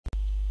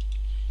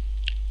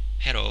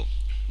Hello,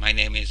 my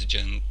name is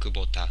Jun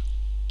Kubota,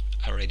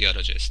 a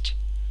radiologist.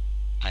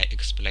 I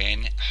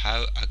explain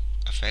how an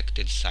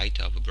affected site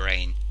of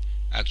brain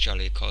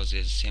actually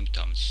causes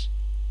symptoms.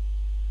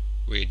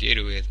 We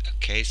deal with a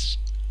case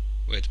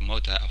with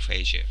motor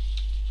aphasia.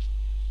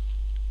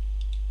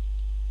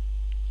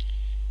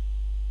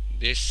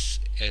 This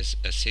is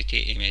a CT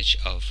image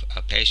of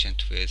a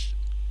patient with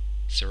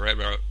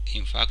cerebral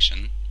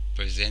infarction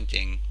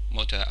presenting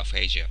motor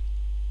aphasia.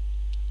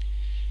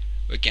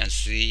 We can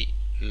see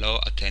low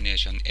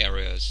attenuation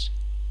areas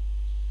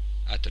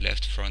at the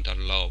left frontal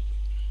lobe.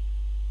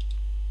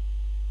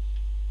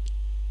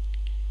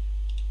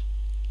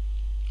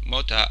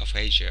 Motor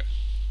aphasia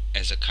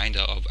is a kind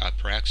of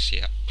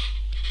apraxia,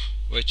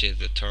 which is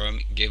the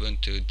term given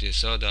to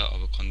disorder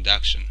of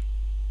conduction.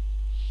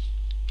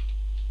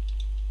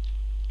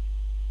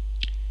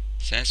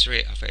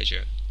 Sensory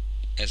aphasia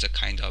is a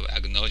kind of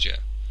agnosia,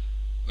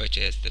 which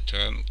is the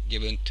term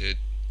given to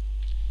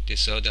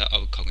disorder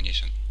of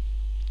cognition.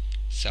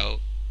 So,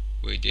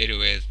 we deal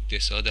with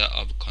disorder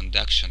of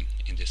conduction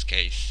in this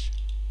case.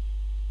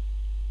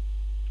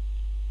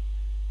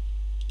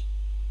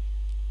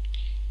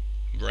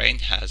 Brain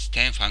has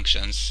 10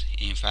 functions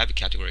in 5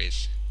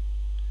 categories.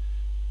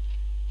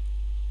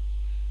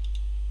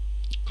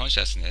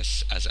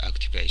 Consciousness as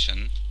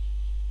activation,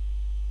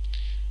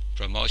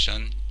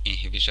 promotion,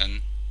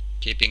 inhibition,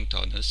 keeping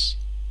tonus,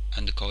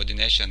 and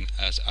coordination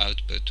as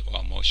output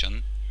or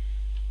motion,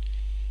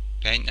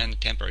 pain and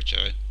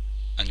temperature,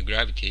 and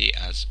gravity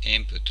as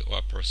input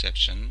or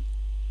perception,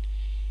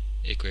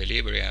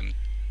 equilibrium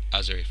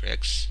as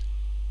reflex,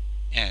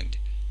 and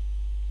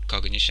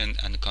cognition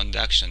and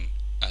conduction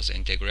as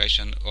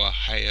integration or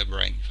higher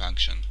brain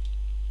function.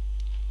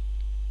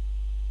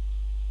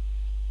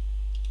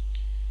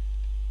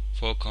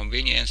 For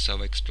convenience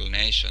of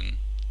explanation,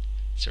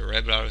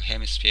 cerebral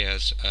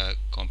hemispheres are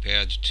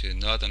compared to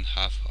northern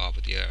half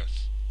of the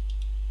Earth.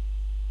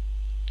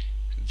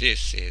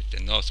 This is the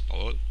North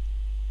Pole.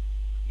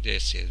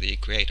 This is the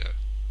equator.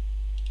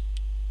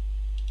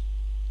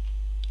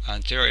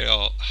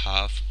 Anterior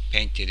half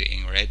painted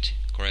in red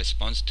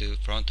corresponds to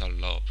frontal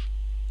lobe.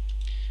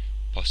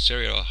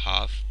 Posterior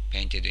half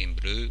painted in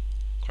blue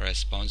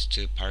corresponds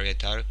to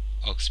parietal,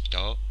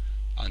 occipital,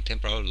 and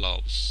temporal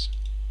lobes.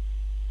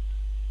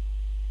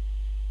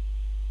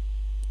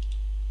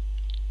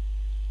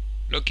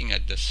 Looking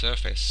at the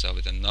surface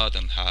of the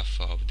northern half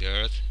of the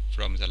Earth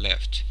from the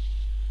left,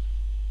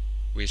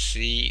 we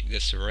see the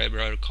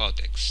cerebral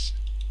cortex.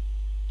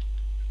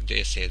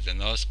 This is the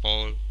North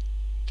Pole,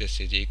 this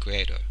is the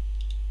equator.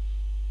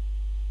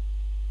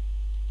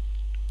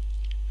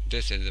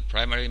 This is the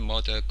primary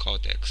motor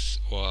cortex,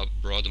 or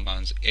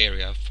Brodmann's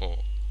area 4.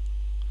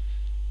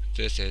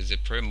 This is the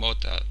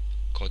premotor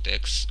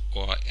cortex,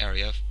 or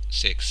area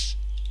 6.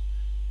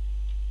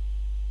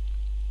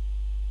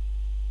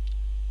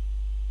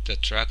 The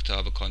tract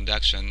of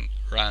conduction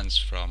runs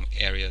from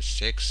area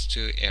 6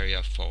 to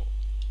area 4.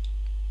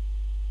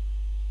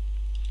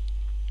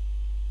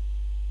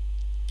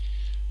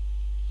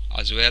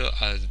 As well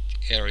as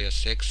area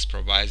 6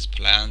 provides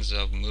plans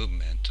of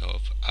movement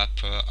of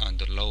upper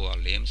and lower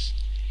limbs,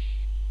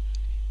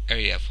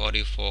 area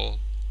 44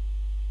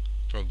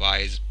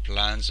 provides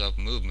plans of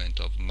movement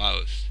of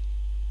mouth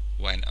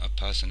when a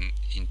person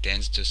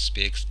intends to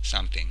speak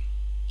something.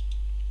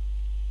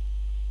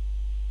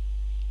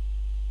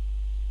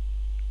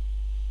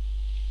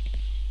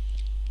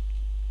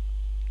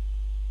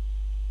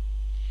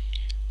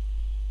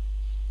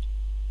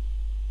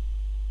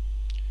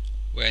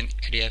 When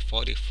area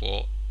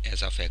 44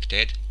 is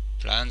affected,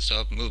 plans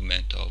of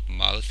movement of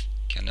mouth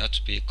cannot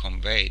be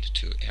conveyed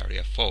to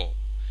area 4.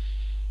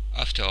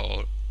 After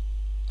all,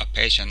 a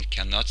patient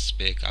cannot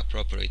speak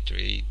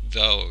appropriately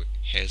though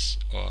his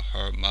or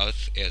her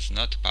mouth is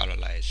not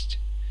paralyzed.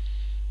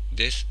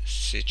 This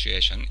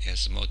situation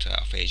is motor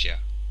aphasia.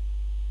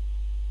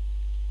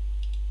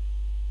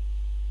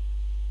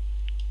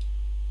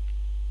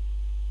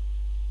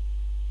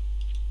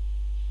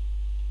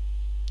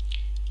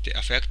 The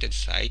affected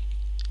site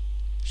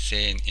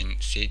seen in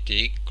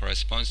CT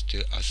corresponds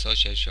to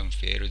association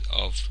field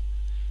of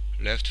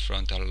left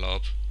frontal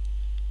lobe,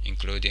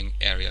 including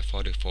area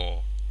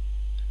 44.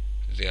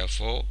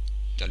 Therefore,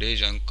 the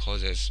lesion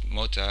causes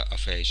motor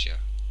aphasia.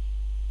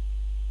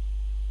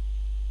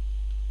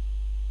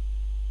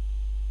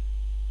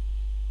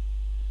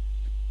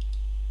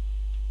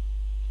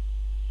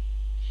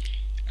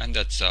 And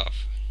that's all.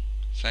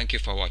 Thank you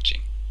for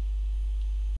watching.